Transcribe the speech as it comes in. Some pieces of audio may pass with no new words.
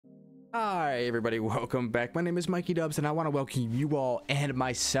Hi everybody, welcome back. My name is Mikey Dubs and I want to welcome you all and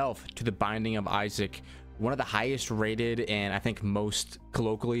myself to The Binding of Isaac, one of the highest rated and I think most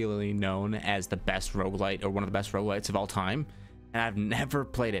colloquially known as the best roguelite, or one of the best roguelites of all time. And I've never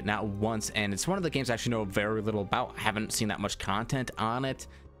played it, not once, and it's one of the games I actually know very little about. I haven't seen that much content on it.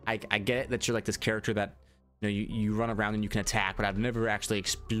 I get it that you're like this character that you run around and you can attack, but I've never actually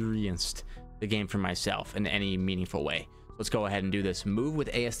experienced the game for myself in any meaningful way. Let's go ahead and do this. Move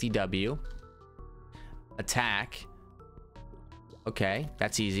with ASDW. Attack. Okay,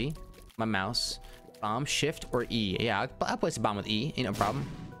 that's easy. My mouse. Bomb, shift, or E. Yeah, I'll place a bomb with E. Ain't no problem.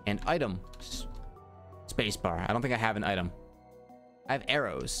 And item. Spacebar. I don't think I have an item. I have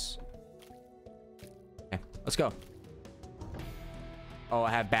arrows. Okay, let's go. Oh, I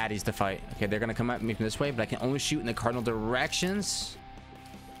have baddies to fight. Okay, they're gonna come at me from this way, but I can only shoot in the cardinal directions.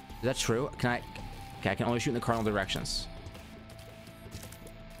 Is that true? Can I? Okay, I can only shoot in the cardinal directions.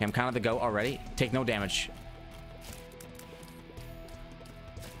 Okay, I'm kind of the goat already. Take no damage.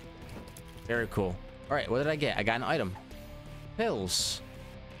 Very cool. All right, what did I get? I got an item. Pills.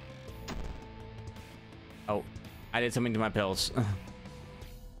 Oh, I did something to my pills.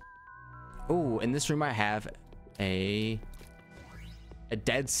 Oh, in this room I have a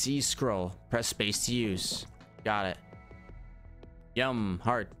Dead Sea Scroll. Press space to use. Got it. Yum,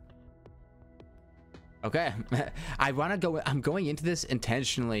 heart. Okay. I want to go. I'm going into this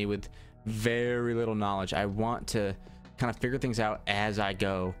intentionally with very little knowledge. I want to kind of figure things out as I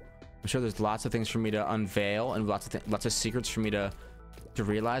go. I'm sure there's lots of things for me to unveil and lots of secrets for me to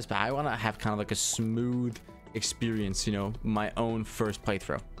realize, but I want to have kind of like a smooth experience, my own first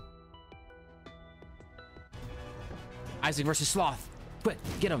playthrough. Isaac versus Sloth. Quick,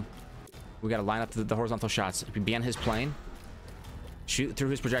 get him. We got to line up the horizontal shots. Be on his plane. Shoot through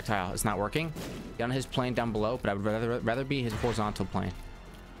his projectile. It's not working. Get on his plane down below, but I would rather be his horizontal plane.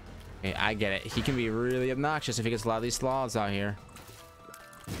 Okay, I get it. He can be really obnoxious if he gets a lot of these sloths out here.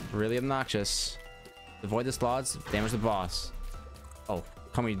 Really obnoxious. Avoid the sloths. Damage the boss. Oh,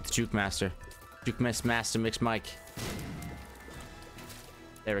 call me the Juke Master. Juke Master Mix Mike.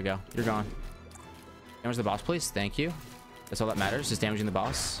 There we go. You're gone. Damage the boss, please. Thank you. That's all that matters, is damaging the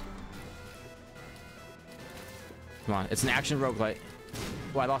boss. Come on. It's an action roguelite.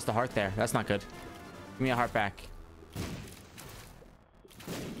 Oh, I lost the heart there. That's not good. Give me a heart back.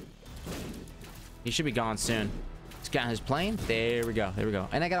 He should be gone soon. He's got his plane. There we go. There we go.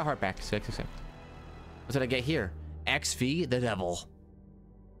 And I got a heart back. Sick. What did I get here? XV the devil.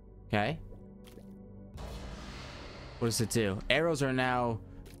 Okay. What does it do? Arrows are now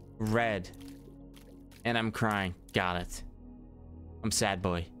red. And I'm crying. Got it. I'm sad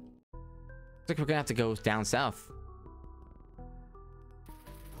boy. Looks like we're gonna have to go down south.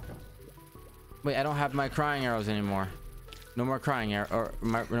 Wait, I don't have my crying arrows anymore. No more crying arrow, or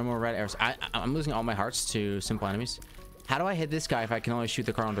no more red arrows. I'm losing all my hearts to simple enemies. How do I hit this guy if I can only shoot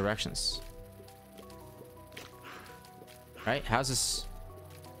the cardinal directions? Right? How's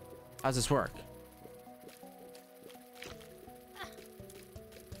this work?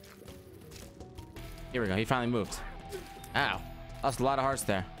 Here we go. He finally moved. Ow. Lost a lot of hearts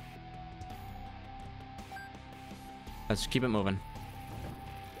there. Let's keep it moving.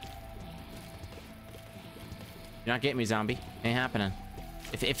 You're not getting me, zombie. Ain't happening.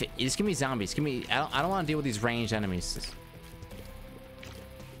 Just give me zombies. Give me. I don't want to deal with these ranged enemies.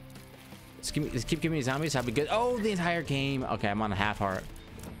 Just keep giving me zombies. I'll be good. Oh, the entire game. Okay, I'm on a half heart.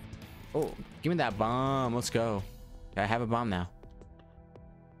 Oh, give me that bomb. Let's go. Okay, I have a bomb now.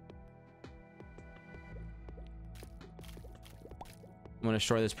 I'm gonna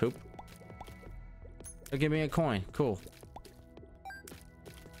destroy this poop. It'll give me a coin. Cool.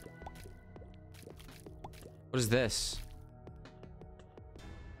 What is this?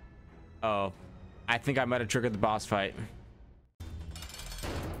 Oh, I think I might have triggered the boss fight.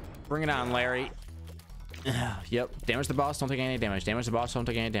 Bring it on, Larry. Yep. Damage the boss. Don't take any damage. Damage the boss. Don't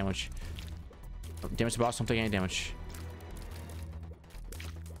take any damage. Damage the boss. Don't take any damage.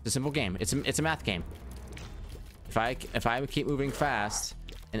 It's a simple game. It's a math game. If I keep moving fast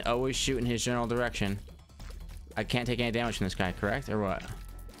and always shoot in his general direction, I can't take any damage from this guy, correct? Or what?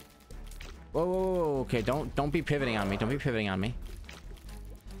 Whoa, whoa, whoa. Okay, don't be pivoting on me. Don't be pivoting on me.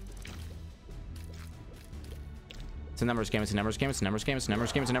 It's a numbers game. It's a numbers game. It's a numbers game. It's a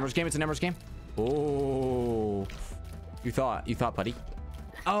numbers game. It's a numbers game. It's a numbers game. Oh, you thought, buddy.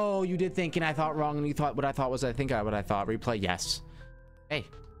 Oh, you did think, and I thought wrong, and you thought what I thought was what I thought. Replay, yes. Hey,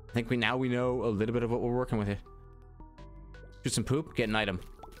 I think we know a little bit of what we're working with here. Shoot some poop. Get an item.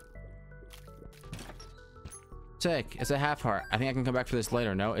 Sick. It's a half heart. I think I can come back for this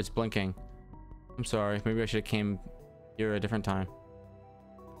later. No, it's blinking. I'm sorry. Maybe I should have came here a different time.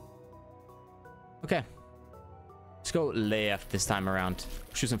 Okay. Let's go left this time around.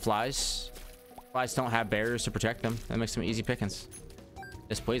 Shoot some flies. Flies don't have barriers to protect them. That makes them easy pickings.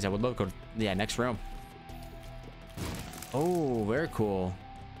 Yes, please. I would love to go to, yeah, next room. Oh, very cool.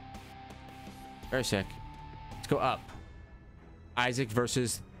 Very sick. Let's go up. Isaac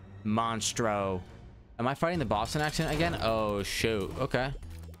versus Monstro. Am I fighting the Boston accent again? Oh, shoot. Okay.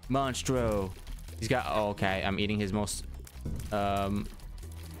 Monstro. He's got... Oh, okay. I'm eating his most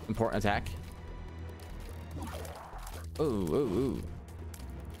important attack. Ooh, ooh, ooh.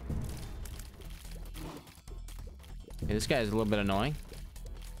 Okay, this guy is a little bit annoying.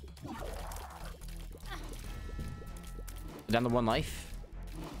 Down to 1 life.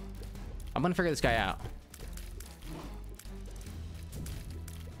 I'm gonna figure this guy out.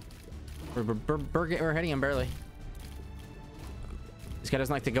 We're hitting him barely. This guy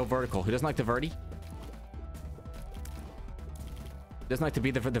doesn't like to go vertical. He doesn't like the verti. Doesn't like to be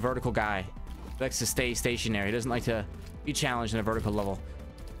the vertical guy. He likes to stay stationary. He doesn't like to be challenged in a vertical level.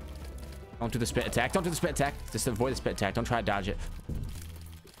 Don't do the spit attack. Don't do the spit attack. Just avoid the spit attack. Don't try to dodge it.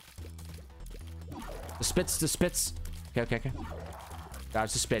 The spits. Okay.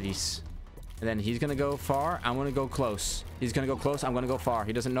 Dodge the spitties. And then he's gonna go far. I'm gonna go close. He's gonna go close. I'm gonna go far.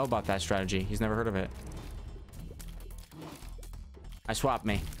 He doesn't know about that strategy. He's never heard of it. I swapped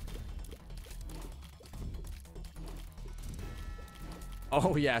me.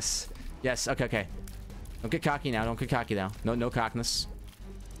 Oh, yes. Yes. Okay. Don't get cocky now. Don't get cocky now. No cockiness.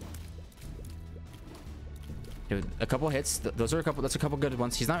 Okay, a couple hits. That's a couple good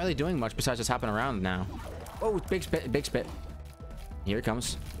ones. He's not really doing much besides just hopping around now. Oh, big spit. Here it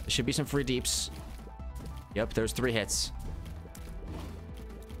comes. There should be some free deeps. Yep, there's 3 hits.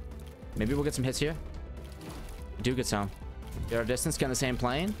 Maybe we'll get some hits here. We do get some. Get our distance, get in the same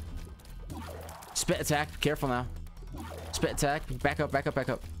plane. Spit attack. Careful now. Spit attack. Back up.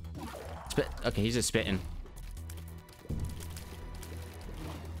 Spit. Okay, he's just spitting.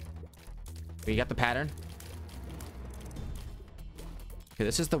 We got the pattern. Okay,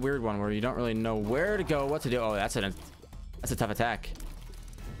 this is the weird one where you don't really know where to go, what to do. Oh, that's a tough attack.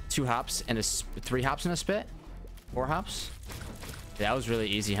 2 hops and 3 hops in a spit? 4 hops? Yeah, that was really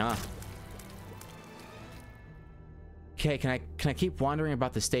easy, huh? Okay, can I keep wandering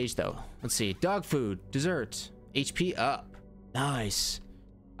about the stage though? Let's see. Dog food, dessert, HP up. Nice.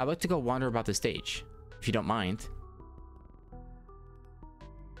 I'd like to go wander about the stage, if you don't mind.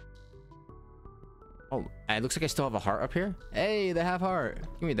 Oh, it looks like I still have a heart up here. Hey, the half heart.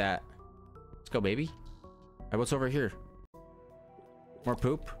 Give me that. Let's go, baby. All right, what's over here? More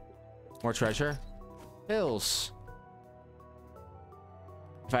poop. More treasure. Pills.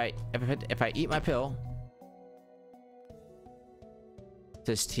 If I eat my pill, it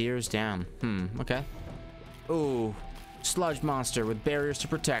says tears down. Okay. Ooh, sludge monster with barriers to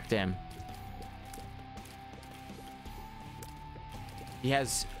protect him. He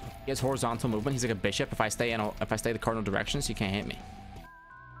has horizontal movement. He's like a bishop. If I stay the cardinal directions, he can't hit me.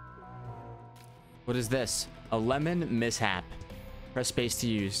 What is this? A lemon mishap. Press space to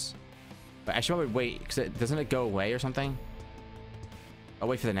use. But I should probably wait because doesn't it go away or something? I'll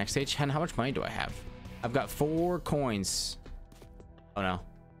wait for the next stage. How much money do I have? I've got 4 coins. Oh no.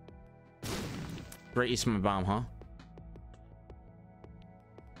 Great use of my bomb, huh?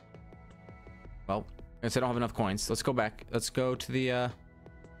 Well, I guess I don't have enough coins. Let's go back. Let's go to the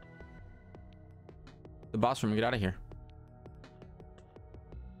boss room and get out of here.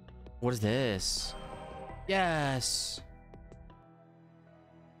 What is this? Yes.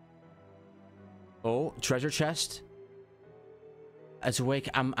 Oh, treasure chest. It's awake.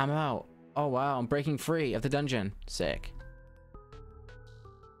 I'm out. Oh wow, I'm breaking free of the dungeon. Sick.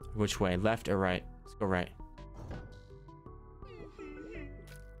 Which way? Left or right? Let's go right.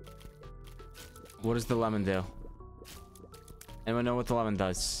 What does the lemon do? Anyone know what the lemon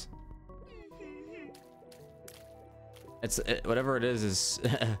does? Whatever it is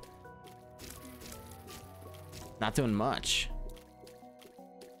not doing much.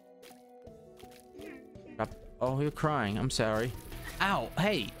 Oh, you're crying. I'm sorry. Ow,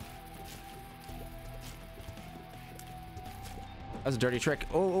 hey. That was a dirty trick.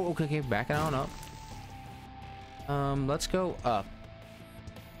 Oh, okay, backing on up. Let's go up.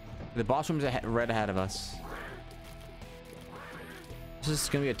 The boss room's right ahead of us. This is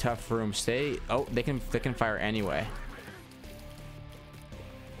gonna be a tough room. Stay. Oh, they can fire anyway.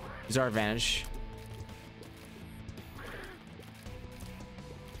 Use our advantage.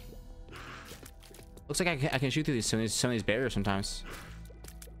 Looks like I can shoot through some of these barriers sometimes.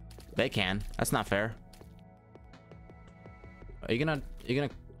 They can. That's not fair. Are you gonna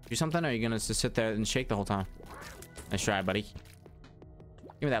do something, or are you gonna just sit there and shake the whole time? Nice try, buddy.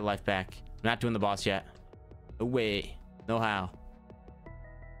 Give me that life back. not doing the boss yet. No way. No how.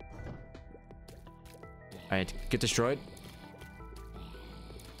 Alright, get destroyed.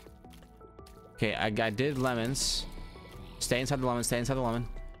 Okay, I did lemons. Stay inside the lemon, stay inside the lemon.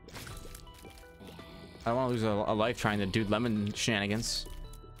 I don't want to lose a life trying to do lemon shenanigans.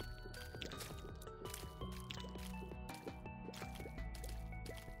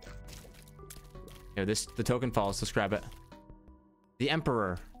 Here, the token falls. Let's grab it. The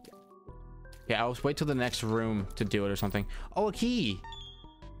Emperor. Okay, I'll wait till the next room to do it or something. Oh, a key.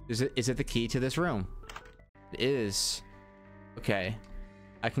 Is it the key to this room? It is. Okay.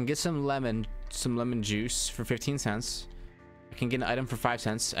 I can get some lemon juice for 15 cents. I can get an item for 5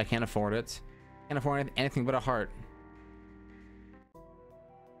 cents. I can't afford it. Can't afford anything but a heart.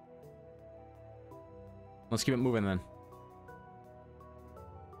 Let's keep it moving then.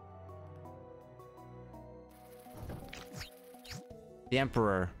 The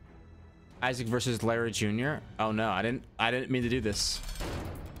Emperor. Isaac versus Larry Jr. Oh no, I didn't mean to do this.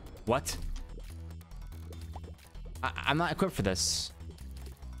 What? I'm not equipped for this.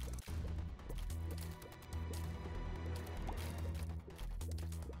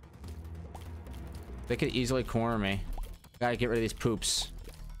 They could easily corner me. Gotta get rid of these poops.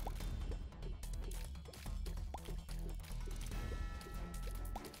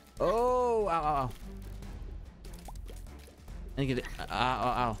 Oh, ow, ow, ow. I get it. Ow,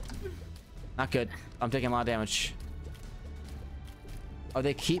 ow, ow. Not good. I'm taking a lot of damage. Oh,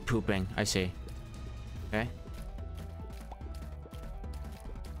 they keep pooping. I see. Okay.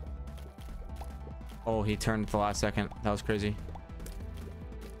 Oh, he turned at the last second. That was crazy.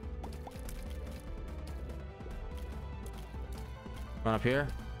 Run up here.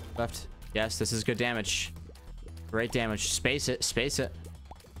 Left. Yes, this is good damage. Great damage. Space it. Space it.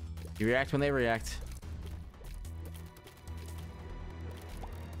 You react when they react.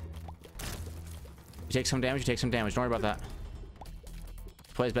 You take some damage. You take some damage. Don't worry about that.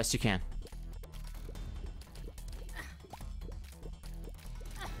 Play as best you can.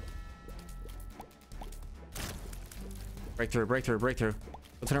 Breakthrough. Breakthrough. Breakthrough.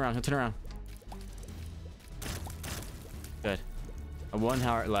 He'll turn around. He'll turn around. Good. One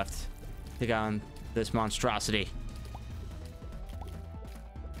heart left. Take on this monstrosity.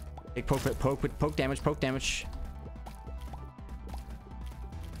 Take poke damage, poke damage.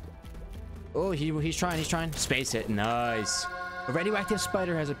 Oh, he's trying. Space it. Nice. A radioactive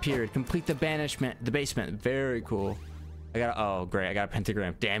spider has appeared. Complete the banishment, the basement. Very cool. Oh great, I got a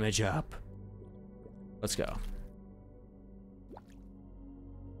pentagram. Damage up. Let's go.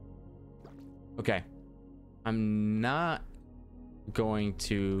 Okay. I'm not going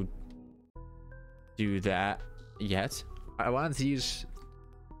to do that yet. I wanted to use,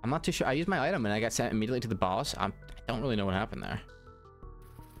 I'm not too sure. I used my item and I got sent immediately to the boss. I don't really know what happened there.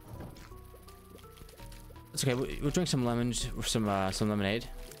 It's okay. We'll drink some lemons, some lemonade,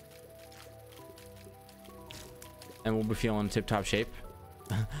 and we'll be feeling tip-top shape.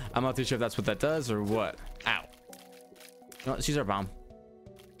 I'm not too sure if that's what that does or what. Ow. You know, let's use our bomb.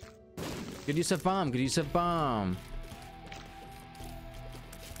 Good use of bomb. Good use of bomb.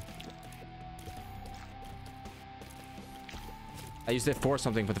 I used it for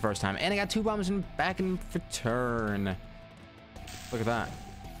something for the first time, and I got 2 bombs back in return. Look at that.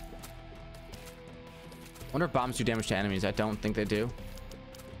 I wonder if bombs do damage to enemies. I don't think they do.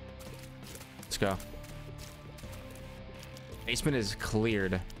 Let's go. Basement is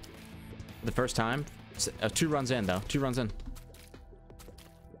cleared. The first time. 2 runs in, though. 2 runs in.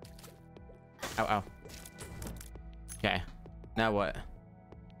 Ow, ow. Okay. Now what?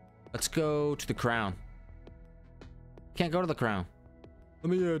 Let's go to the crown. Can't go to the crown. Let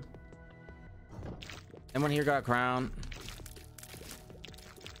me in. Anyone here got a crown?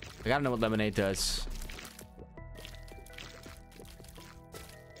 I gotta know what lemonade does.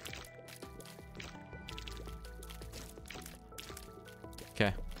 Okay,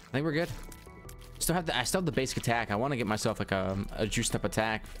 I think we're good. I still have the basic attack. I want to get myself like a juiced up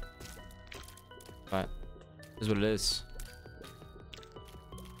attack, but this is what it is.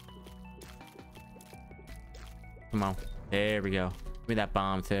 Come on, there we go. Give me that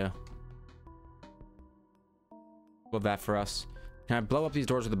bomb too. Love that for us. Can I blow up these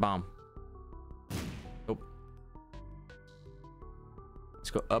doors with a bomb? Nope.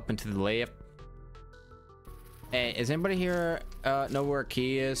 Let's go up into the left. Hey, is anybody here know where a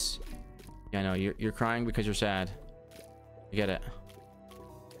key is? Yeah, I know. You're crying because you're sad. I get it.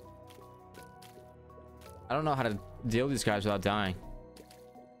 I don't know how to deal with these guys without dying.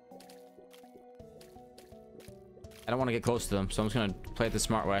 I don't want to get close to them, so I'm just gonna play it the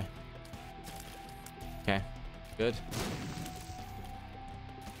smart way. Okay, good.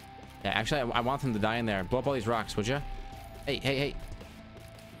 Yeah, actually, I want them to die in there. Blow up all these rocks, would you? Hey, hey, hey.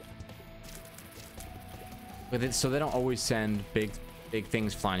 With it, so they don't always send big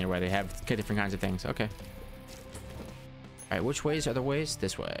things flying your way. They have different kinds of things. Okay. All right, which ways are the ways?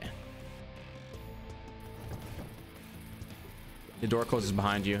 This way. The door closes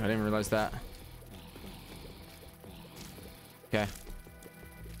behind you. I didn't realize that. Okay.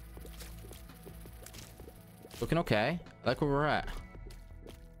 Looking okay. I like where we're at.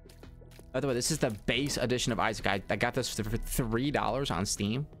 By the way, this is the base edition of Isaac. I got this for $3 on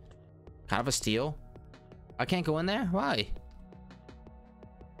Steam. Kind of a steal. I can't go in there? Why?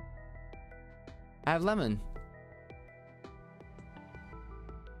 I have lemon.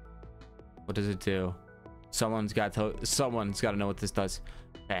 What does it do? Someone's got to know what this does.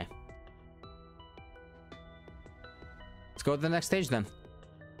 Okay. Let's go to the next stage then.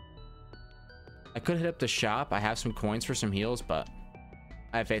 I could hit up the shop. I have some coins for some heals, but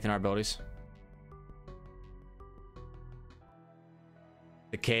I have faith in our abilities.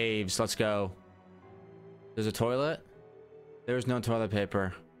 The caves. Let's go. There's a toilet. There's no toilet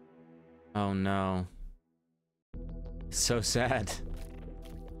paper. Oh no. So sad.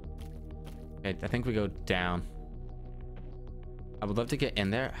 Okay, I think we go down. I would love to get in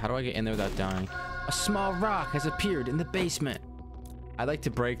there. How do I get in there without dying? A small rock has appeared in the basement. I like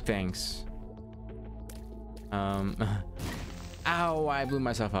to break things. Ow, I blew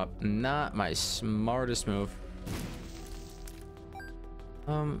myself up. Not my smartest move.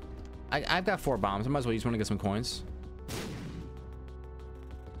 I've got 4 bombs. I might as well use one to get some coins.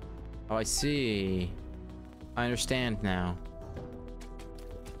 Oh, I see. I understand now.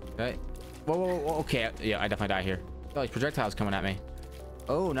 Okay. Whoa, whoa, whoa, okay. Yeah, I definitely die here. Oh, these projectiles coming at me.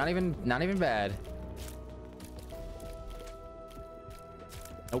 Oh, not even bad.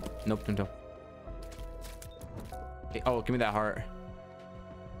 Nope, nope, nope. Okay, oh, give me that heart.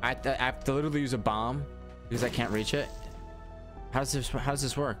 I have to literally use a bomb because I can't reach it. How does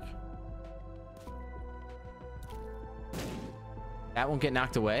this work? That won't get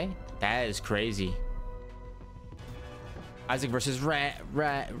knocked away? That is crazy. Isaac versus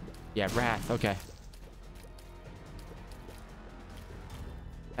yeah, Wrath. Okay.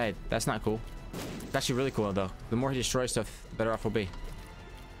 Hey, that's not cool. It's actually really cool though. The more he destroys stuff, the better off we'll be.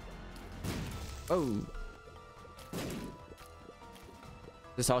 Oh.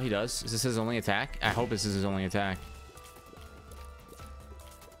 Is this all he does? Is this his only attack? I hope this is his only attack.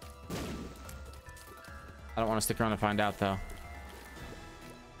 I don't want to stick around to find out though.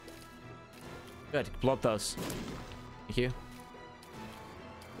 Good. Blow up those. Thank you.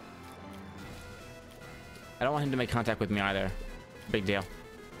 I don't want him to make contact with me either. Big deal.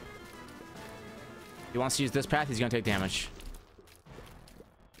 If he wants to use this path, he's gonna take damage.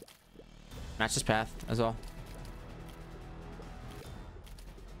 Match this path, that's all.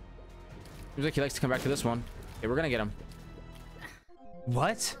 Seems like he likes to come back to this one. Okay, we're gonna get him.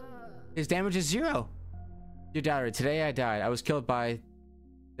 What? His damage is 0. Dear diary, today I died. I was killed by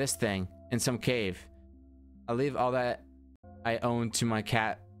this thing in some cave. I leave all that I own to my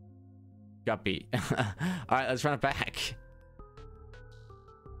cat Guppy. All right, let's run it back.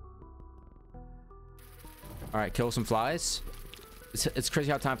 All right, kill some flies. It's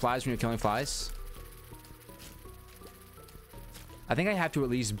crazy how time flies when you're killing flies. I think I have to at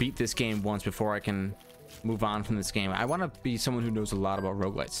least beat this game once before I can move on from this game. I want to be someone who knows a lot about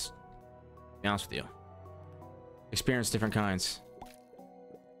roguelites. To be honest with you. Experience different kinds.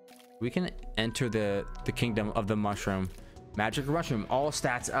 We can enter the kingdom of the mushroom. Magic mushroom, all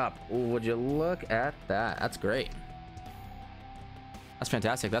stats up. Ooh, would you look at that? That's great. That's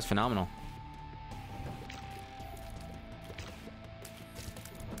fantastic. That's phenomenal.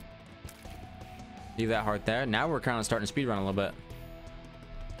 Leave that heart there. Now we're kind of starting to speedrun a little bit.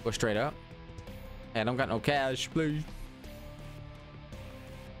 Go straight up. Hey, I don't got no cash, please.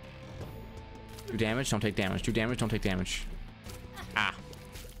 Do damage, don't take damage. Do damage, don't take damage. Ah.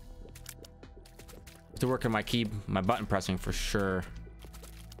 Have to work on my button pressing for sure.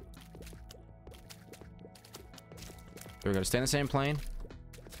 There we go. Stay in the same plane.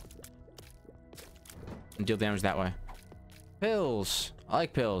 And deal damage that way. Pills. I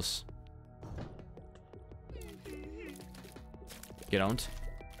like pills. Get owned.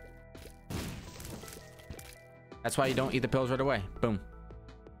 That's why you don't eat the pills right away. Boom.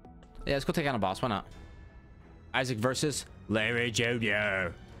 Yeah, let's go take on a boss. Why not? Isaac versus Larry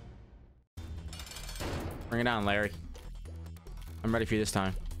Jr. Bring it on, Larry. I'm ready for you this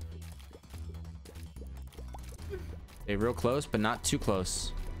time. Okay, real close, but not too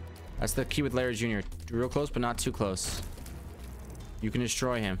close. That's the key with Larry Jr. Real close, but not too close. You can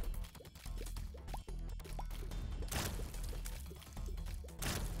destroy him.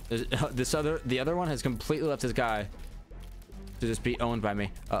 The other one has completely left this guy to just be owned by me.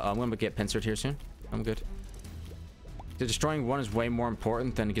 I'm gonna get pincered here soon. I'm good. So destroying one is way more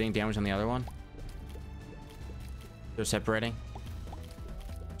important than getting damage on the other one. They're separating.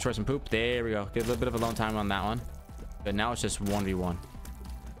 Destroy some poop. There we go. Get a little bit of alone time on that one. But now it's just 1v1.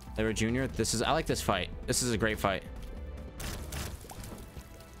 Larry Jr. I like this fight. This is a great fight.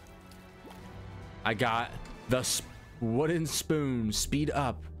 I got the wooden spoon. Speed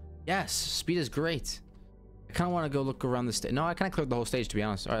up. Yes, speed is great. I kind of want to go look around the stage. No, I kind of cleared the whole stage, to be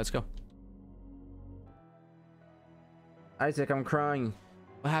honest. All right, let's go. Isaac, I'm crying.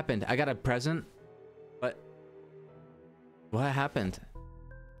 What happened? I got a present? What happened?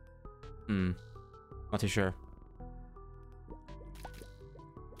 Not too sure.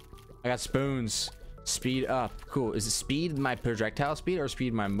 I got spoons. Speed up. Cool. Is it speed my projectile speed or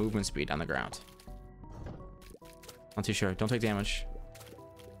speed my movement speed on the ground? Not too sure. Don't take damage.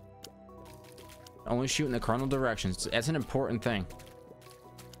 Only shoot in the cardinal directions. That's an important thing.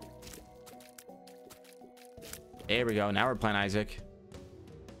 There we go. Now we're playing Isaac.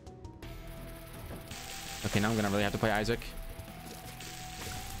 Okay, now I'm gonna really have to play Isaac.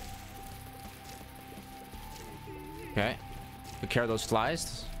 Okay. Take care of those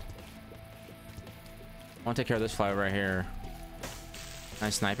flies. I want to take care of this fly right here. Can I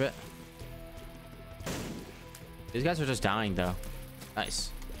snipe it? These guys are just dying though.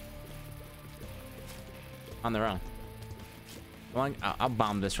 Nice. On their own. I'll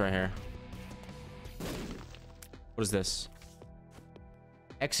bomb this right here. What is this?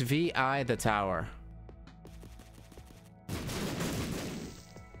 XVI the tower.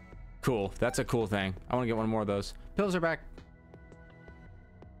 Cool. That's a cool thing. I want to get one more of those. Pills are back.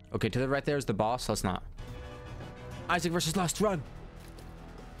 Okay, to the right there is the boss. Let's not. Isaac versus Lust. Run.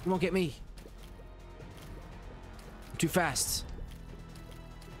 You won't get me. I'm too fast.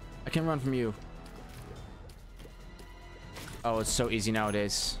 I can run from you. Oh, it's so easy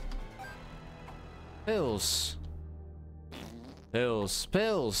nowadays. Pills. Pills.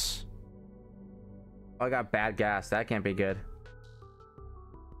 Pills. Oh, I got bad gas. That can't be good.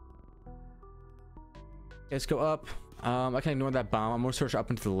 Let's go up. I can ignore that bomb. I'm gonna search up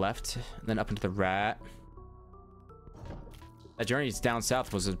and to the left, and then up into the rat. That journey down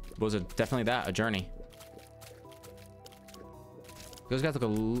south was definitely a journey. Those guys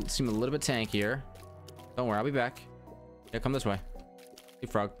seem a little bit tankier. Don't worry, I'll be back. Yeah, come this way. Hey,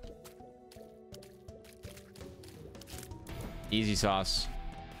 frog. Easy sauce.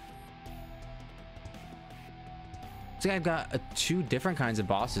 I think I've got two different kinds of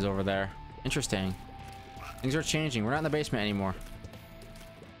bosses over there. Interesting. Things are changing. We're not in the basement anymore.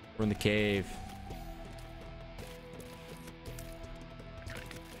 We're in the cave.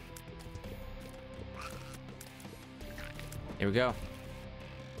 Here we go.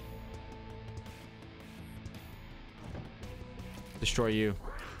 Destroy you.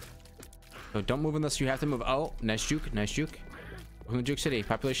 So don't move unless you have to move. Oh, nice juke. Nice juke. Welcome to Juke City.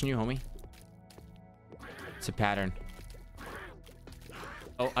 Population you, homie. It's a pattern.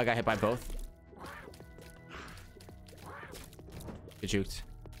 Oh, I got hit by both. Get juked.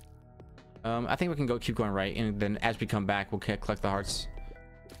 I think we can keep going right, and then as we come back, we'll collect the hearts.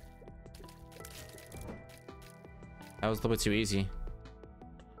 That was a little bit too easy.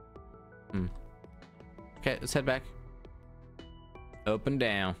 Okay, let's head back. Up and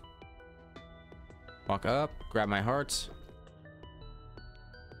down. Walk up, grab my hearts.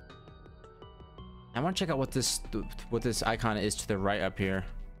 I want to check out what this icon is to the right up here.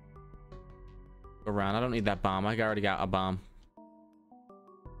 Go around. I don't need that bomb. I already got a bomb.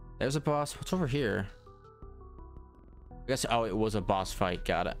 There's a boss. What's over here? I guess, oh, it was a boss fight.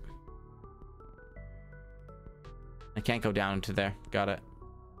 Got it. I can't go down into there. Got it.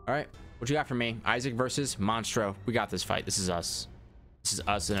 All right. What you got for me? Isaac versus Monstro. We got this fight. This is us. This is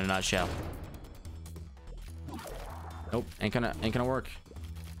us in a nutshell. Nope. Ain't gonna work.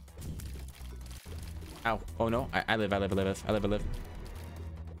 Ow. Oh no. I live. Is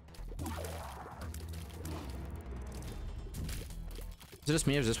it just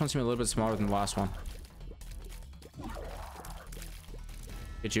me, or does this one seem a little bit smaller than the last one?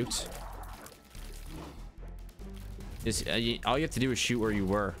 Get juked. All you have to do is shoot where you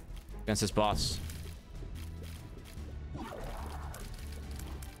were against this boss.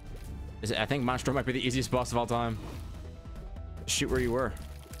 I think Monstro might be the easiest boss of all time. Shoot where you were.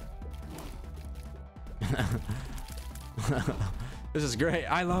 This is great.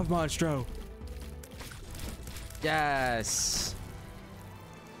 I love Monstro. Yes.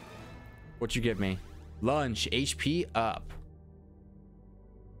 What you give me? Lunge. HP up.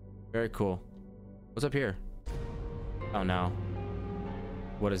 Very cool. What's up here? Oh no.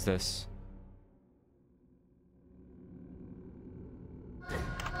 What is this?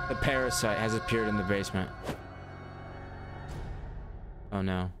 The parasite has appeared in the basement. Oh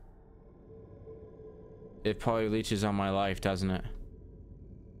no. It probably leeches on my life, doesn't it?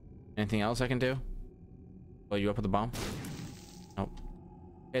 Anything else I can do? Blow you up with a bomb? Nope.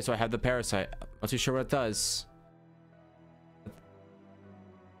 Okay, so I have the parasite. Not too sure what it does.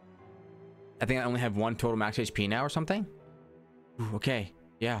 I think I only have 1 total max HP now or something. Ooh, okay,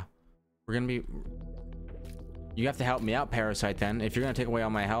 yeah. We're gonna be... You have to help me out, parasite, then. If you're gonna take away all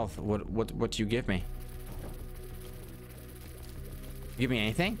my health, what do you give me? You give me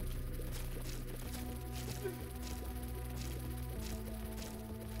anything?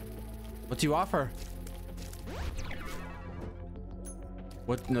 What do you offer?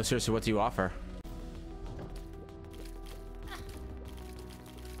 What? No, seriously, what do you offer?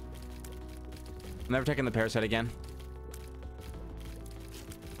 I'm never taking the parasite again.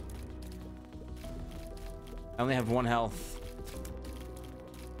 I only have 1 health.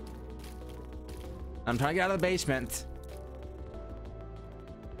 I'm trying to get out of the basement.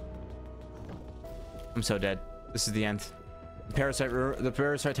 I'm so dead. This is the end. The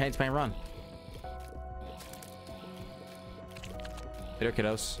parasite taints my run. Later,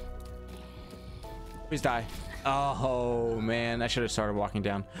 kiddos. Please die. Oh man, I should have started walking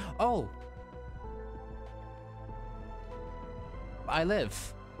down. Oh, I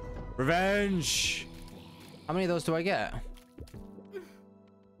live. Revenge. How many of those do I get?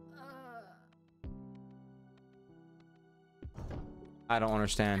 I don't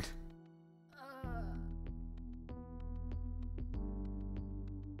understand.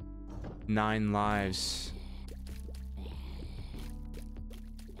 Nine lives.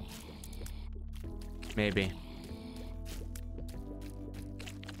 Maybe.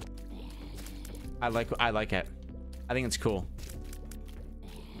 I like it. I think it's cool.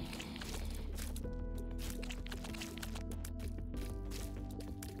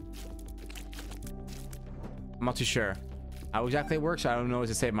 I'm not too sure how exactly it works. I don't know if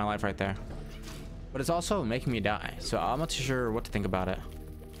it saved my life right there, but it's also making me die, so I'm not too sure what to think about it.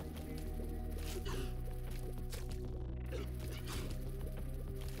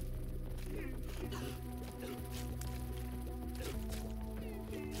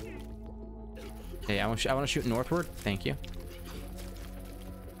 Hey, I want to shoot northward. Thank you.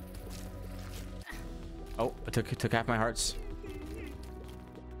 Oh, I took half my hearts.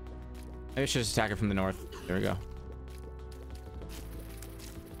 Maybe I should just attack it from the north. There we go.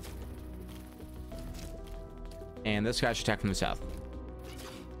 And this guy should attack from the south.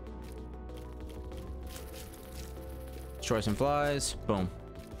 Destroy some flies. Boom.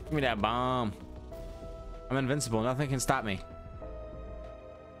 Give me that bomb. I'm invincible. Nothing can stop me.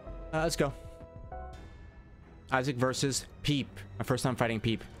 Let's go. Isaac versus Peep. My first time fighting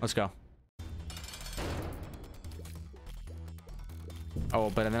Peep. Let's go. Oh,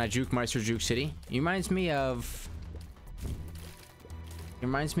 but then I juke Meister Juke City. He reminds me of... It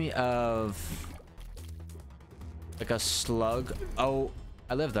reminds me of... like a slug. Oh,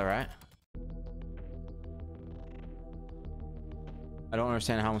 I live there, right? I don't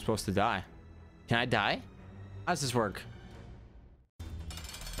understand how I'm supposed to die. Can I die? How does this work?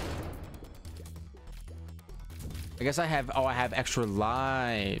 I guess I have... Oh, I have extra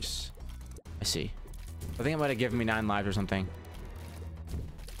lives. I see. I think it might have given me 9 lives or something.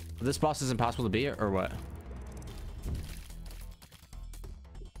 This boss is impossible to beat, or what?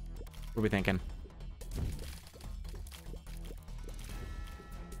 What are we thinking?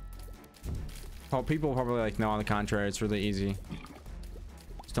 Oh, people probably like, no, on the contrary, it's really easy.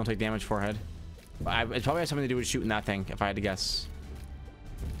 Just don't take damage, forehead. But it probably has something to do with shooting that thing, if I had to guess.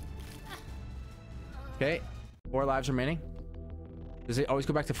 Okay, 4 lives remaining. Does it always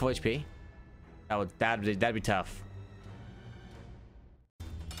go back to full HP? That'd be tough.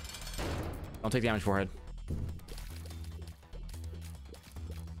 Don't take damage, forehead.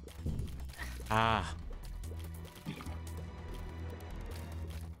 Ah.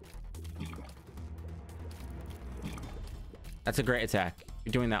 That's a great attack.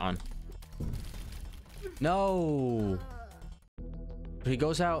 You're doing that one. No. He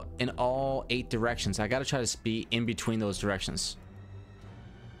goes out in all 8 directions. I gotta try to be in between those directions.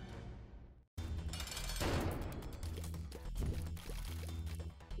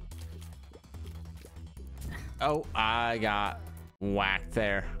 Oh, I got whacked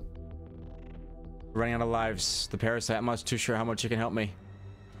there. Running out of lives. The parasite, I'm not too sure how much it can help me.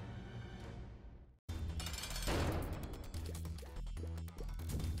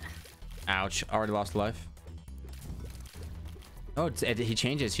 Ouch, already lost a life. Oh, he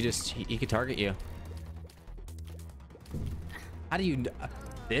changes. He can target you. How do you...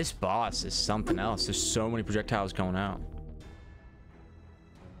 This boss is something else. There's so many projectiles going out.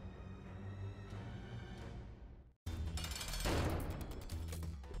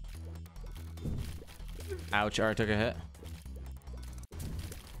 Ouch, alright, took a hit.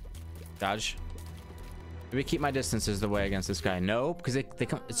 Dodge. Maybe keep my distances the way against this guy. No, because they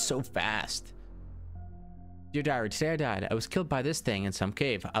come, it's so fast. Dear diary, today I died. I was killed by this thing in some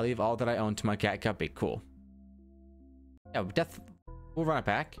cave. I leave all that I own to my cat Guppy. Cool. Yeah, death. We'll run it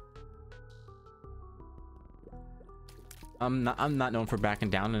back. I'm not known for backing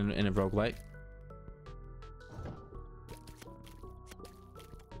down in a roguelite.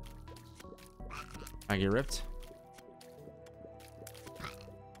 I get ripped.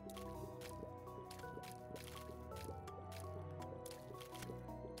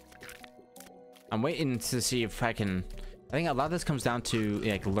 I'm waiting to see if I can. I think a lot of this comes down to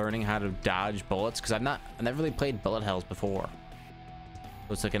like learning how to dodge bullets, because I've never really played bullet hells before.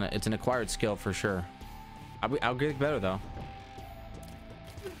 So it's like it's an acquired skill for sure. I'll get better though.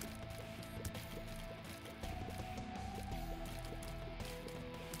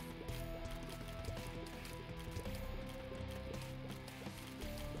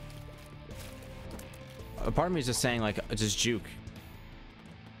 A part of me is just saying like just juke.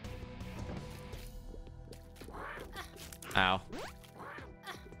 Ow.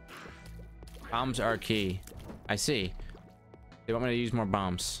 Bombs are key. I see. They want me to use more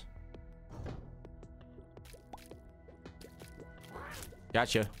bombs.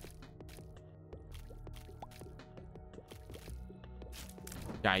 Gotcha.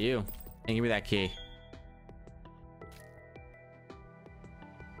 Got you. And give me that key.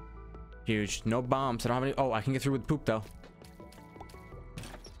 Huge. No bombs. I don't have any. Oh, I can get through with poop though.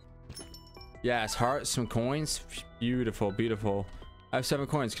 Yes, heart, some coins. Beautiful, beautiful. I have 7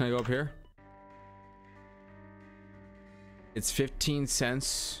 coins. Can I go up here? It's 15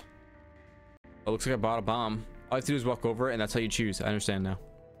 cents. Oh, looks like I bought a bomb. All I have to do is walk over it, and that's how you choose. I understand now.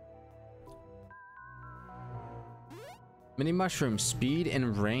 Mini mushroom, speed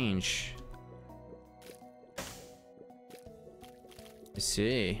and range. I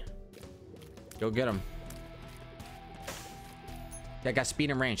see. Go get him. Yeah, I got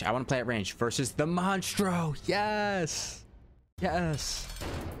speed and range. I want to play at range versus the Monstro. Yes. Yes.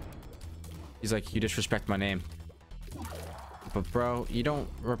 He's like, you disrespect my name. But bro, you don't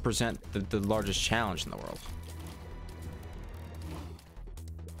represent the largest challenge in the world.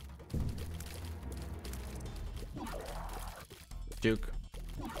 Juke.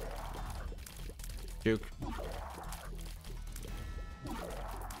 Juke.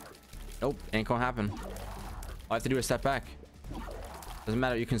 Nope, ain't gonna happen. All I have to do is step back. Doesn't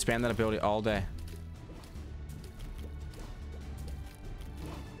matter, you can spam that ability all day.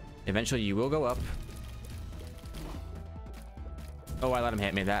 Eventually you will go up. Oh, I let him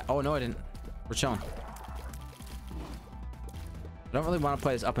hit me. That. Oh no, I didn't. We're chilling. I don't really want to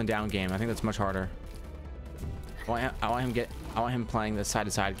play this up and down game. I think that's much harder. I want him playing the side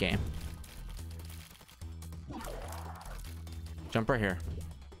to side game. Jump right here.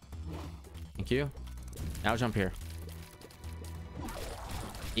 Thank you. Now jump here.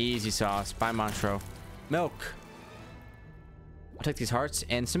 Easy sauce. Bye, Monstro. Milk. I'll take these hearts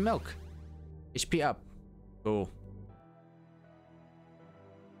and some milk. HP up. Cool.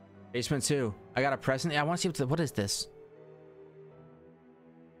 Basement 2. I got a present. Yeah, I want to see what is this?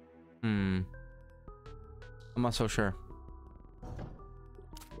 I'm not so sure.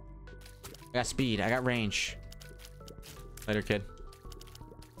 I got speed. I got range. Later, kid.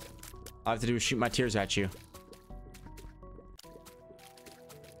 All I have to do is shoot my tears at you.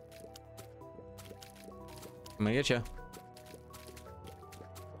 I'm gonna get you.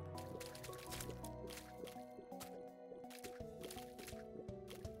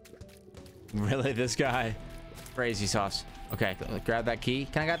 Really, this guy? Crazy sauce. Okay, grab that key.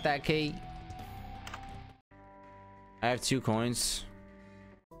 Can I get that key? I have 2 coins.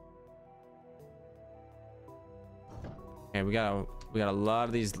 Okay, we got a lot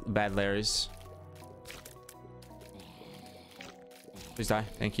of these bad Larrys. Please die.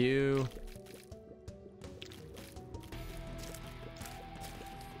 Thank you.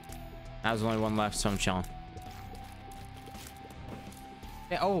 Now there's only 1 left, so I'm chilling.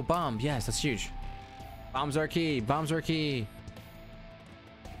 Yeah, oh, bomb. Yes, that's huge. Bombs are key. Bombs are key.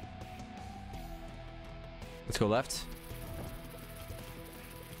 Let's go left.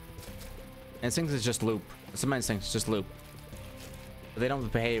 Instincts is just loop. That's my instincts, just loop. But they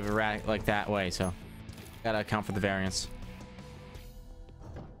don't behave erratic like that way, so gotta account for the variance.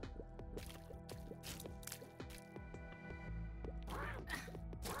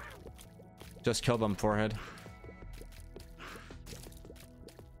 Just kill them, forehead.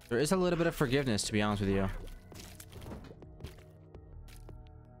 There is a little bit of forgiveness, to be honest with you.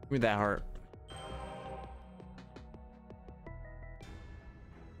 Give me that heart.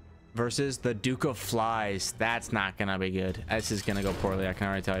 Versus the Duke of Flies. That's not gonna be good. This is gonna go poorly, I can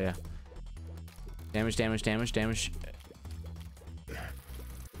already tell you. Damage, damage, damage, damage.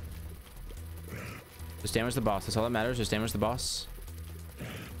 Just damage the boss. That's all that matters. Just damage the boss.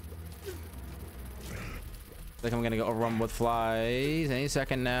 Like I'm gonna go overrun with flies any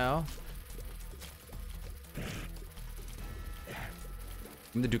second now.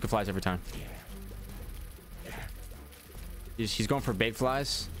 I'm the Duke of Flies every time. He's going for big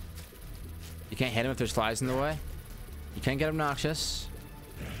flies. You can't hit him if there's flies in the way. You can't get obnoxious.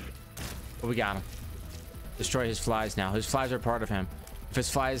 But we got him. Destroy his flies now. His flies are part of him. If his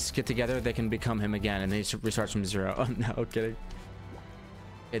flies get together, they can become him again, and then he restarts from 0. Oh no, kidding.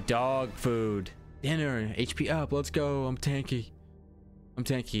 Get dog food. Dinner. HP up. Let's go. I'm tanky. I'm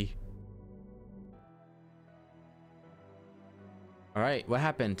tanky. All right, what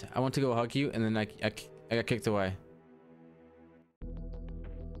happened? I went to go hug you, and then I got kicked away.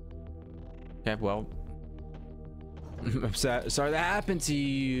 Okay, well, I'm sorry that happened to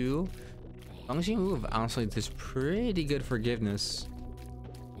you. As long as you move, honestly, there's pretty good forgiveness.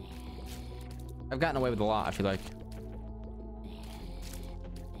 I've gotten away with a lot, I feel like.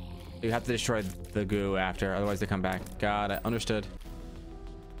 You have to destroy the goo after, otherwise they come back. Got it. Understood.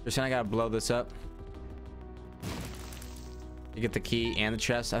 Just saying I gotta blow this up. You get the key and the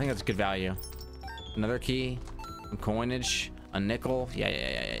chest. I think that's good value. Another key, some coinage, a nickel.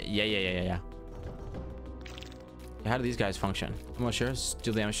 Yeah. How do these guys function? I'm not sure.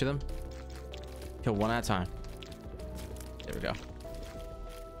 Deal damage to them. Kill one at a time. There we go.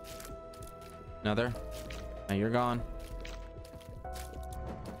 Another. Now you're gone.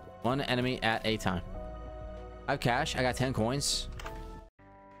 One enemy at a time. I have cash. I got 10 coins.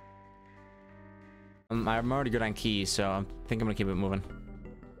 I'm already good on keys, so I think I'm gonna keep it moving.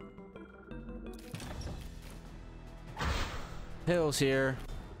 Hills here.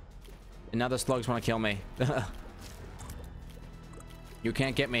 And now the slugs want to kill me. You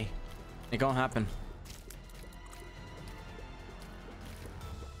can't get me. Ain't gonna happen.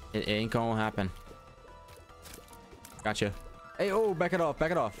 It ain't gonna happen. Gotcha. Hey, oh, back it off.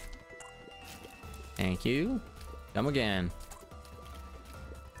 Back it off. Thank you. Come again.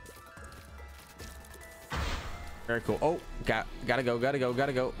 Very cool. Oh, gotta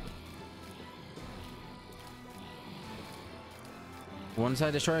go. Once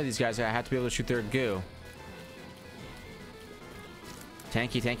I destroy these guys, I have to be able to shoot their goo.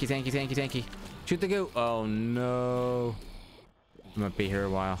 Tanky. Shoot the goo. Oh no. I'm gonna be here a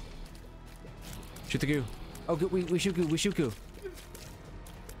while. Shoot the goo. Oh, we shoot goo.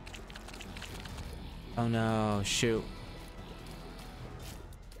 Oh no, shoot.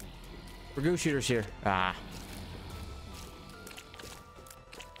 We're goo shooters here. Ah.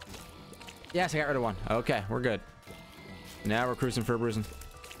 Yes, I got rid of one. Okay, we're good. Now we're cruising for a bruising.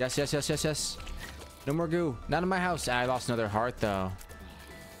 Yes. No more goo. Not in my house. I lost another heart though.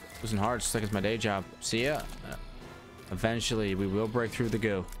 Losing hearts just like it's my day job. See ya. Eventually, we will break through the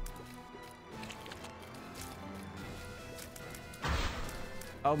goo.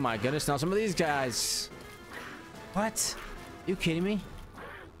 Oh my goodness, now some of these guys. What? You kidding me?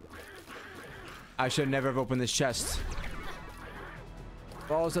 I should never have opened this chest.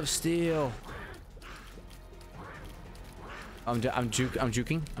 Balls of steel. I'm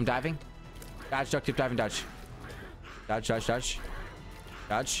juking. I'm diving. Dodge, duck, dip, dive, and dodge. Dodge.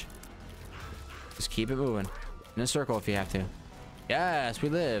 Just keep it moving. In a circle if you have to. Yes, we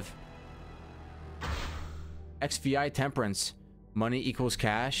live. XVI temperance. Money equals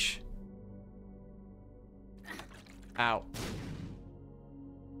cash. Ow.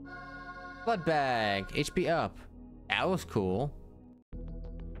 Blood bag. HP up. That was cool.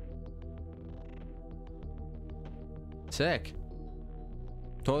 Sick.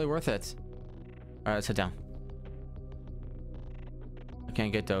 Totally worth it. Alright, let's head down. I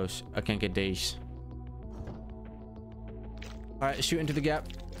can't get those. I can't get these. Alright, shoot into the gap.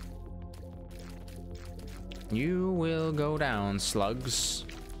 You will go down, slugs.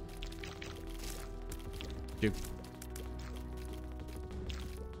 Juke.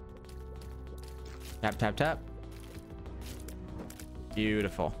 Tap.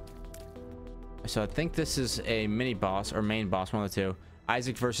 Beautiful. So I think this is a mini boss or main boss, one of the two.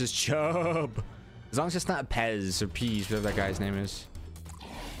 Isaac versus Chubb. As long as it's not Pez or Peas, whatever that guy's name is.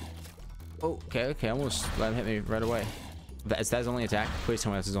 Oh, okay. Almost let him hit me right away. Is that his only attack? Please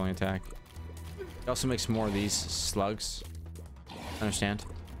tell me that's his only attack. He also makes more of these slugs. Understand.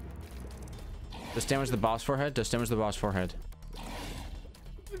 Just damage the boss forehead.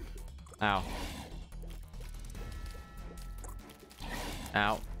 Ow.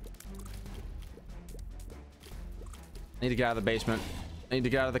 Ow. I need to get out of the basement. I need to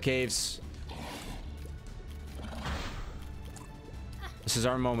get out of the caves. This is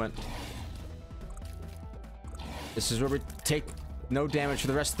our moment. This is where we take no damage for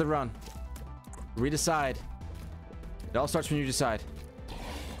the rest of the run. We decide. It all starts when you decide.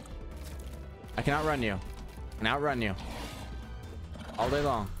 I can outrun you. I can outrun you. All day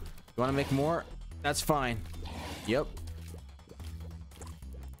long. You want to make more? That's fine. Yep.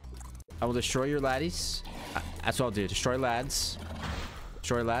 I will destroy your laddies. That's what I'll do. Destroy lads.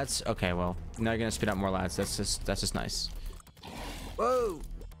 Destroy lads. Okay, well, now you're gonna spit out more lads. That's just nice. Whoa!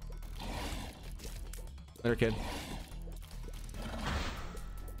 Later, kid.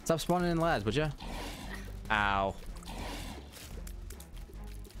 Stop spawning in lads, would ya? Ow.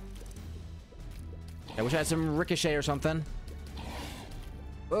 I wish I had some ricochet or something.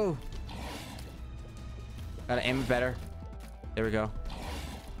 Whoa. Gotta aim it better. There we go.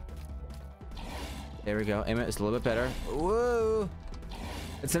 There we go. Aim it. It's a little bit better. Whoa.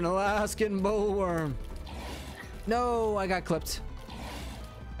 It's an Alaskan bullworm. No, I got clipped.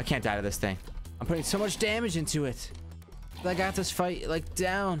 I can't die to this thing. I'm putting so much damage into it. I got this fight like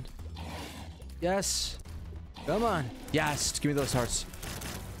down. Yes. Come on. Yes. Give me those hearts.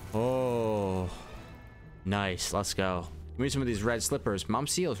 Oh. Nice. Let's go. Give me some of these red slippers. Mom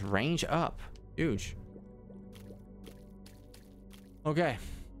seals. Range up. Huge. Okay.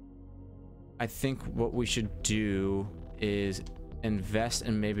 I think what we should do is invest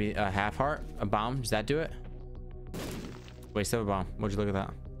in maybe a half heart, a bomb. Does that do it? Waste of a bomb. What'd you look at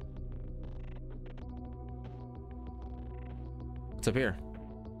that? What's up here?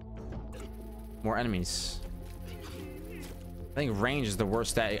 More enemies. I think range is the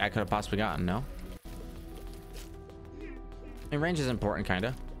worst stat I could have possibly gotten, no? I mean, range is important, kind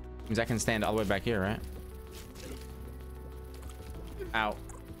of. Means I can stand all the way back here, right? Ow.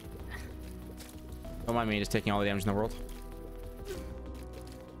 Don't mind me just taking all the damage in the world.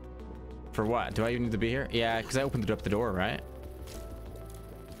 For what? Do I even need to be here? Yeah, because I opened up the door, right?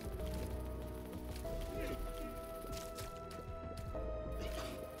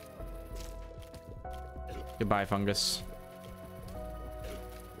 Goodbye, fungus.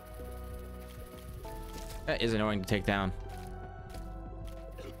 That is annoying to take down.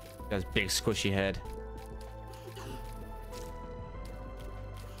 Got his big squishy head.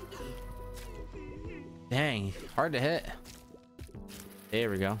 Dang, hard to hit. There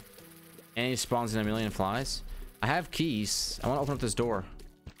we go. And he spawns in a million flies. I have keys. I want to open up this door.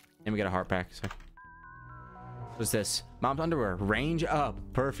 And we get a heart pack. So. What's this? Mom's underwear. Range up.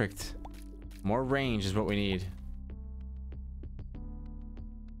 Perfect. More range is what we need.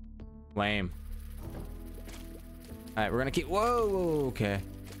 Lame. Alright, we're gonna keep. Whoa, whoa, okay.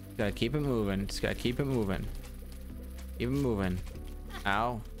 Gotta keep it moving. Just gotta keep it moving. Keep it moving.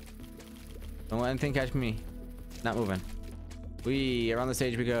 Ow. Don't let anything catch me. Not moving. We around the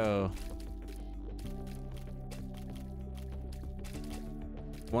stage we go.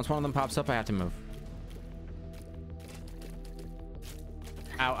 Once one of them pops up, I have to move.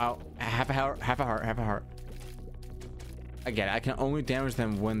 Ow, ow. Half a heart, half a heart, half a heart. I get it. I can only damage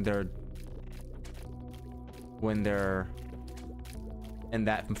them when they're in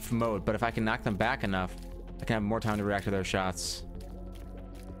that mode. But if I can knock them back enough, I can have more time to react to their shots.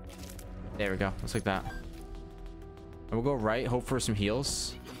 There we go. Looks like that. And we'll go right. Hope for some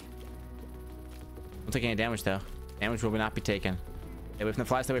heals. Don't take any damage though. Damage will not be taken. Stay away from the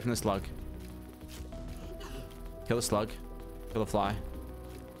fly. Stay away from the slug. Kill the slug. Kill the fly.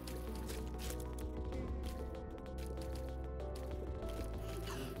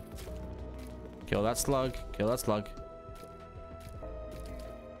 Kill that slug. Kill that slug.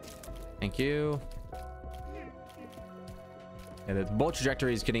 Thank you. Yeah, the bolt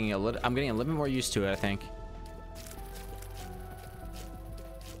trajectory is getting a little. I'm getting a little bit more used to it, I think.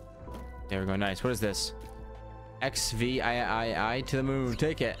 There we go. Nice. What is this? XVI to the moon.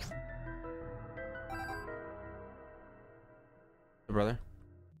 Take it. Hey, brother.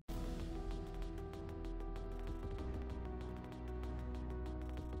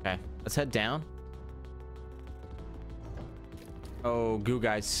 Okay. Let's head down. Oh, goo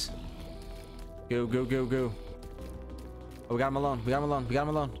guys. Goo, goo, goo, goo. Oh, we got him alone. We got him alone. We got him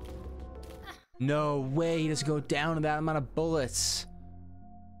alone. No way. He doesn't go down in that amount of bullets.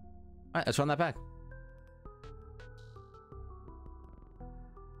 All right, let's run that back. All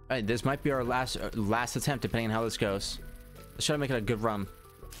right, this might be our last attempt, depending on how this goes. Let's try to make it a good run.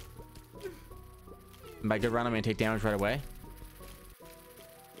 And by good run, I'm gonna take damage right away.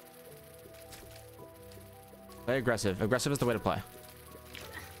 Play aggressive. Aggressive is the way to play.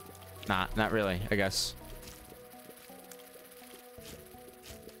 Not really, I guess.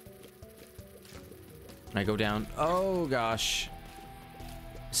 I go down. Oh gosh.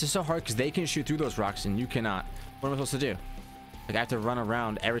 This is so hard because they can shoot through those rocks and you cannot. What am I supposed to do? Like I have to run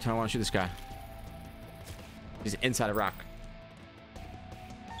around every time I want to shoot this guy. He's inside a rock.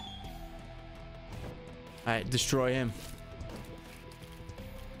 Alright, destroy him.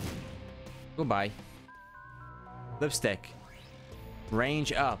 Goodbye. Lipstick.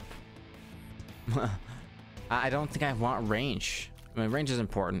 Range up. I don't think I want range. I mean, range is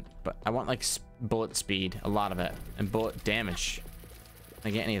important, but I want like bullet speed, a lot of it, and bullet damage. Can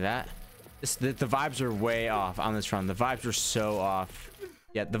I get any of that? The vibes are way off on this run. The vibes are so off.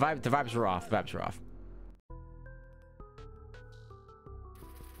 Yeah, the vibes are off. The vibes are off.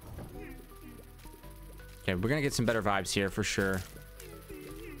 Okay, we're gonna get some better vibes here for sure.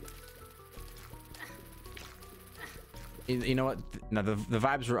 You know what? No, the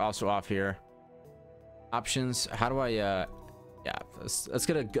vibes were also off here. Options. How do I? Yeah, let's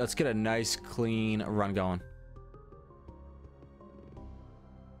get a nice clean run going.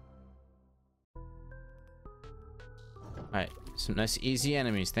 All right, some nice easy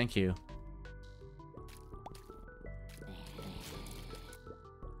enemies. Thank you.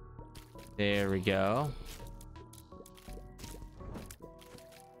 There we go.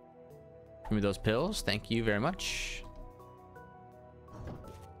 Give me those pills. Thank you very much.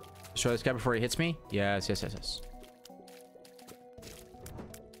 Destroy this guy before he hits me. Yes. We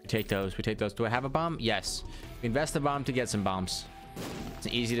take those. Do I have a bomb? Yes. We invest the bomb to get some bombs. It's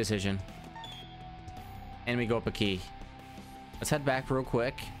an easy decision. And we go up a key. Let's head back real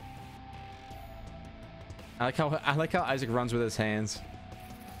quick. I like how Isaac runs with his hands.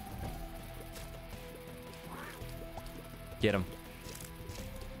 Get him.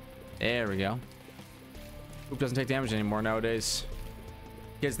 There we go. Poop doesn't take damage anymore nowadays.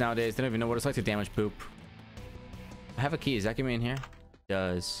 Kids nowadays, they don't even know what it's like to damage poop. I have a key. Does that get me in here? It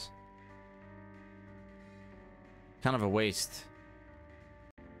does. Kind of a waste.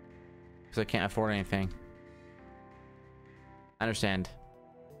 Because I can't afford anything. I understand.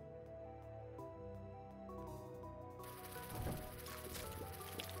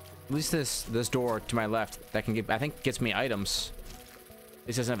 At least this door to my left that can get, I think, gets me items.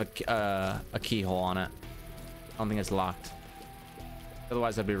 This doesn't have a keyhole on it. I don't think it's locked.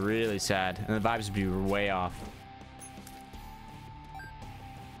 Otherwise, I'd be really sad, and the vibes would be way off.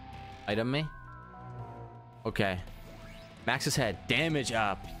 Item me? Okay. Max's head. Damage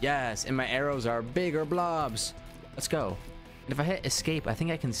up. Yes, and my arrows are bigger blobs. Let's go. And if I hit escape, I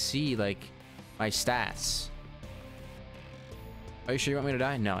think I can see, like, my stats. Are you sure you want me to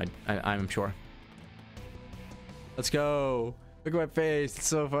die? No, I'm sure. Let's go. Look at my face. It's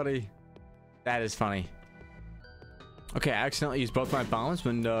so funny. That is funny. Okay, I accidentally used both my bombs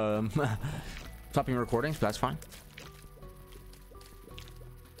when stopping recordings, but that's fine.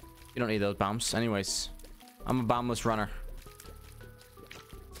 You don't need those bombs. Anyways, I'm a bombless runner.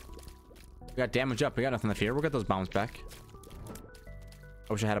 We got damage up. We got nothing to fear. We'll get those bombs back.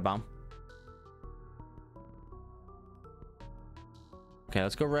 I wish I had a bomb. Okay,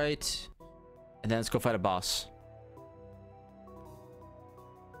 let's go right. And then let's go fight a boss.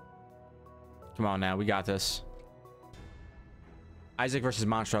 Come on now. We got this. Isaac versus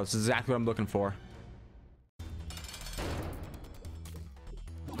Monstro. This is exactly what I'm looking for.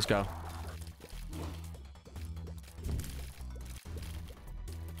 Let's go.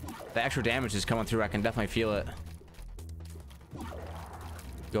 The extra damage is coming through. I can definitely feel it.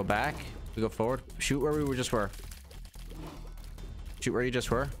 Go back. We go forward. Shoot where we just were. Shoot where you just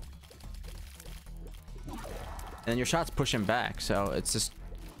were. And your shots push him back. So it's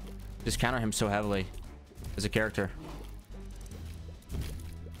just counter him so heavily as a character.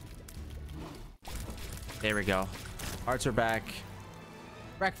 There we go. Hearts are back.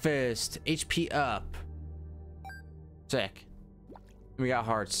 Breakfast. HP up. Sick. We got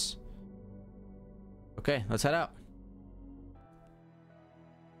hearts. Okay, let's head out.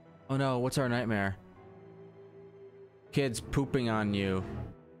 Oh no, what's our nightmare? Kids pooping on you.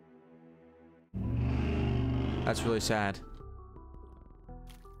 That's really sad.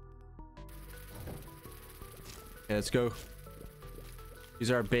 Okay, let's go. These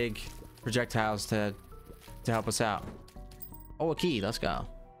are our big projectiles to help us out. Oh, a key. Let's go.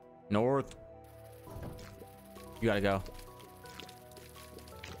 North. You gotta go.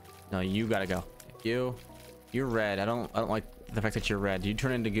 No, you gotta go. You're red. I don't like the fact that you're red. Do you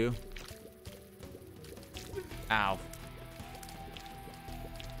turn into goo? Ow.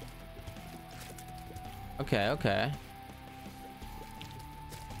 Okay.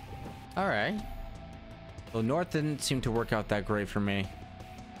 All right. Well, North didn't seem to work out that great for me.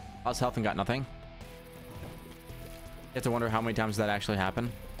 Lost health and got nothing. You have to wonder how many times that actually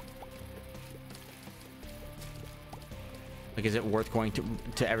happened. Like, is it worth going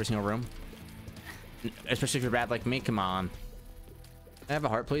to every single room? Especially if you're bad like me. Come on. Can I have a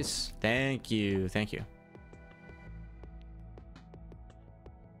heart, please? Thank you. Thank you.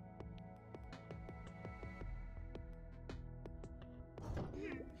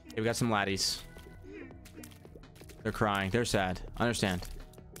 Okay, we got some laddies. They're crying. They're sad. I understand.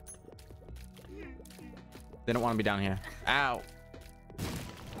 They don't want to be down here. Ow.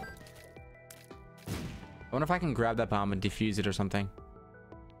 I wonder if I can grab that bomb and defuse it or something.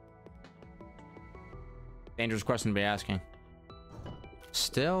 Dangerous question to be asking.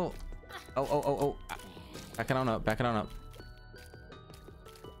 Still. Oh. Back it on up. Back it on up.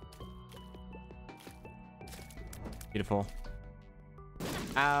 Beautiful.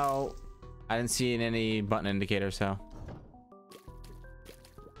 Ow. I didn't see any button indicator, so.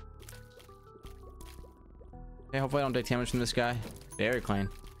 Okay, hopefully I don't take damage from this guy. Very clean.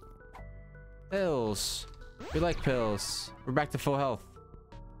 Pills. We like pills. We're back to full health.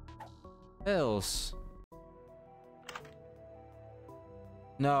 Pills.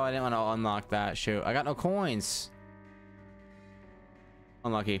 No, I didn't want to unlock that. Shoot, I got no coins.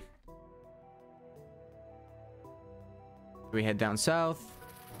 Unlucky. We head down south.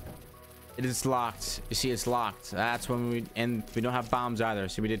 It is locked. You see, it's locked. That's when we... And we don't have bombs either.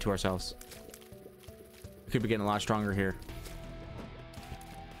 See, we did to ourselves. We could be getting a lot stronger here.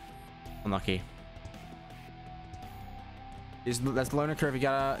 Unlucky. That's the learning curve. You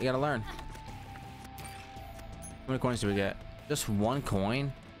gotta learn. How many coins do we get? Just one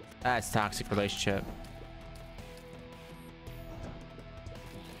coin? That's toxic relationship.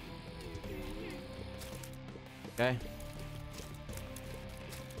 Okay.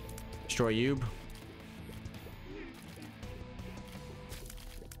 Destroy Yub.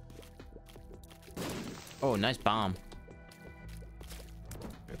 Oh, nice bomb.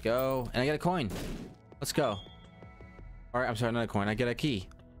 There we go. And I get a coin. Let's go. All right, I'm sorry, another coin. I get a key.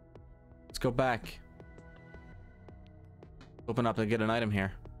 Let's go back. Open up and get an item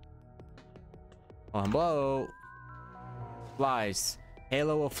here. Oh, hello. Flies.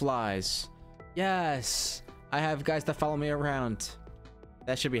 Halo of flies. Yes. I have guys that follow me around.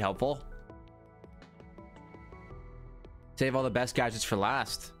 That should be helpful. Save all the best gadgets for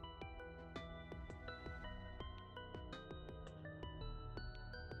last.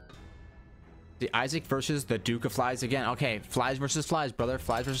 The Isaac versus the Duke of Flies again. Okay, flies versus flies, brother.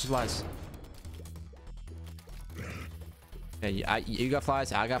 Flies versus flies. Okay, you got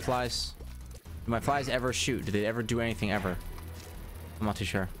flies. I got flies. Do my flies ever shoot? Do they ever do anything ever? I'm not too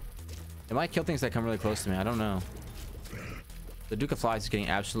sure. They might kill things that come really close to me. I don't know. The Duke of Flies is getting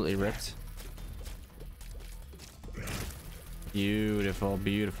absolutely ripped. Beautiful,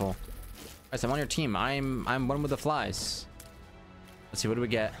 beautiful. Guys, I'm on your team. I'm one with the flies. Let's see, what do we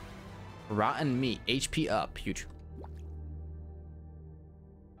get? Rotten meat, HP up, huge. All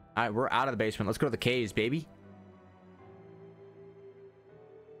right, we're out of the basement. Let's go to the caves, baby.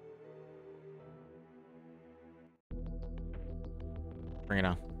 Bring it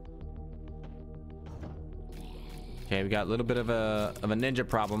on. Okay, we got a little bit of a ninja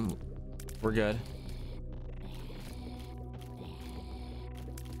problem. We're good.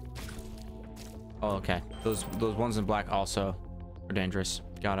 Oh, okay. Those ones in black also are dangerous.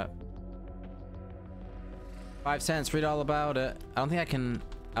 Got it. 5 cents. Read all about it. I don't think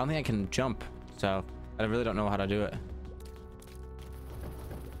I can jump, so I really don't know how to do it.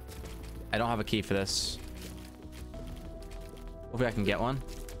 I don't have a key for this. Hopefully I can get one.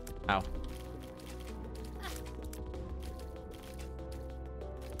 Ow.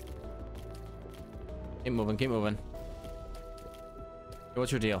 Keep moving, keep moving.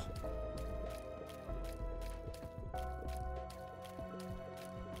 What's your deal?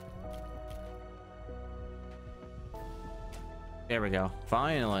 There we go.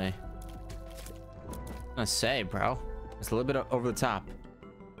 Finally. I'm gonna say, bro. It's a little bit over the top.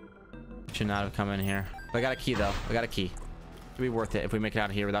 Should not have come in here. But I got a key, though. I got a key. It'll be worth it if we make it out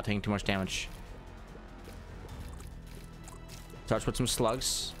of here without taking too much damage. Starts with some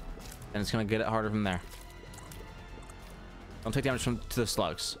slugs. And it's gonna get it harder from there. Don't take damage to the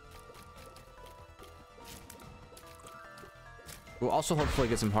slugs. We'll also hopefully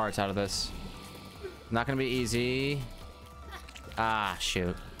get some hearts out of this. Not gonna be easy. Ah,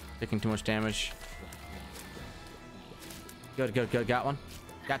 shoot. Taking too much damage. Good, good, good. Got one.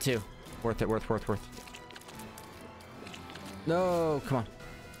 Got two. Worth it, worth. No, come on.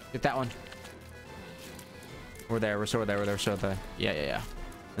 Get that one. We're there, we're so there. Yeah.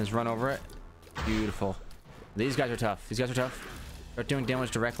 Let's run over it. Beautiful. These guys are tough. Start doing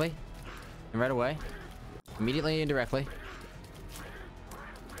damage directly. And right away. Immediately and directly.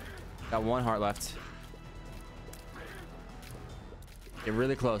 Got 1 heart left. Get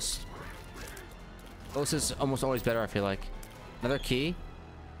really close. Close is almost always better, I feel like. Another key.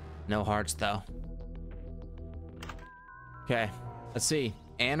 No hearts, though. Okay. Let's see.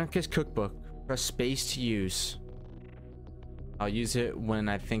 Anarchist Cookbook. Press space to use. I'll use it when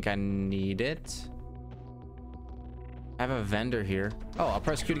I think I need it. I have a vendor here. Oh, I'll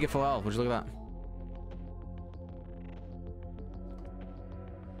press Q to get full health. Would you look at that?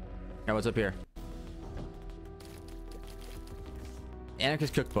 Alright, what's up here?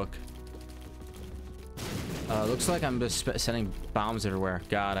 Anarchist Cookbook. Looks like I'm just sending bombs everywhere.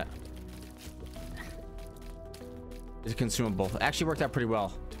 Got it. It's a consumable. It actually worked out pretty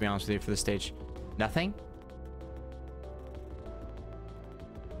well, to be honest with you, for this stage. Nothing?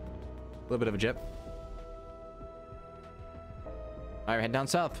 A little bit of a jip. Alright, head down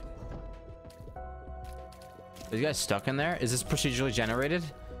south. Are you guys stuck in there? Is this procedurally generated?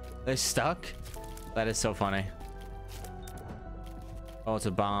 Are they stuck? That is so funny. Oh, it's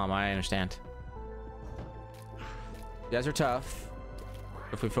a bomb. I understand. You guys are tough.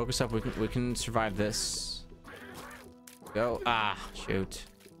 If we focus up, we can survive this. Go. Ah, shoot.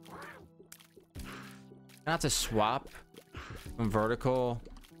 I have to swap from vertical,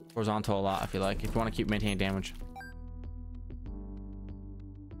 horizontal a lot, I feel like, if you want to keep maintaining damage.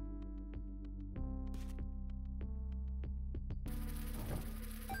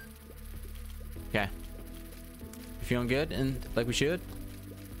 Okay. You feeling good and like we should?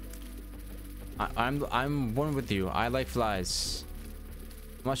 I'm one with you. I like flies.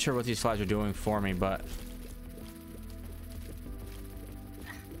 I'm not sure what these flies are doing for me, but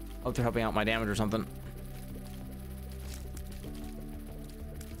I hope they're helping out my damage or something.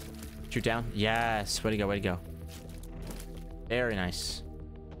 Shoot down. Yes. Way to go. Way to go. Very nice.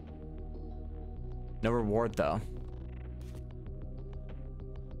 No reward though.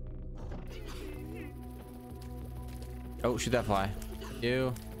 Oh, shoot that fly.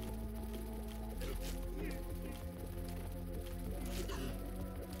 You.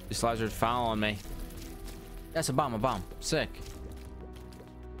 These flies are following me. That's a bomb. A bomb. Sick.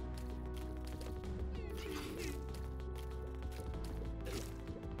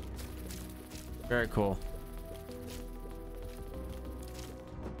 Very cool.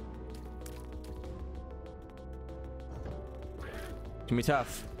 Can be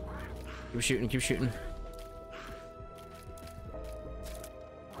tough. Keep shooting. Keep shooting.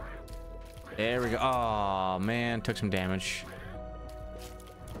 There we go. Oh man, took some damage.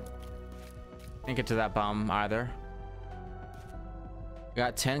 Can't get to that bomb either.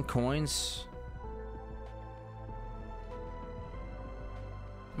 Got 10 coins.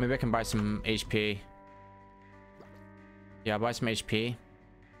 Maybe I can buy some HP. Yeah, I'll buy some HP.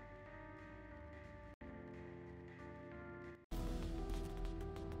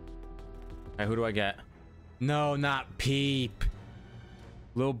 Alright, who do I get? No, not Peep.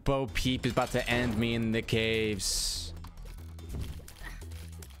 Little Bo Peep is about to end me in the caves.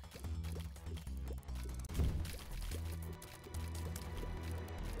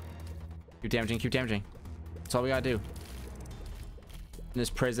 Keep damaging, keep damaging. That's all we gotta do. And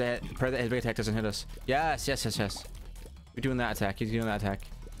just pray that his big attack doesn't hit us. Yes, yes, yes, yes. We're doing that attack. He's doing that attack.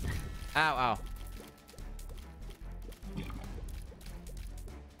 Ow, ow.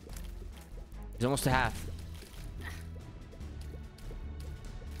 He's almost to half.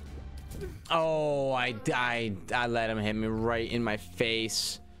 Oh, I let him hit me right in my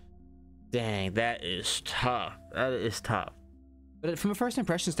face. Dang, that is tough. That is tough. But from a first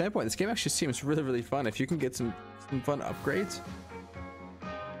impression standpoint, this game actually seems really, really fun. If you can get some fun upgrades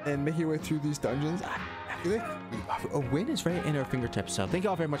and make your way through these dungeons, I feel like a win is right in our fingertips. So thank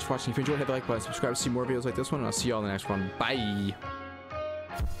you all very much for watching. If you enjoyed, hit the like button, subscribe to see more videos like this one, and I'll see you all in the next one. Bye.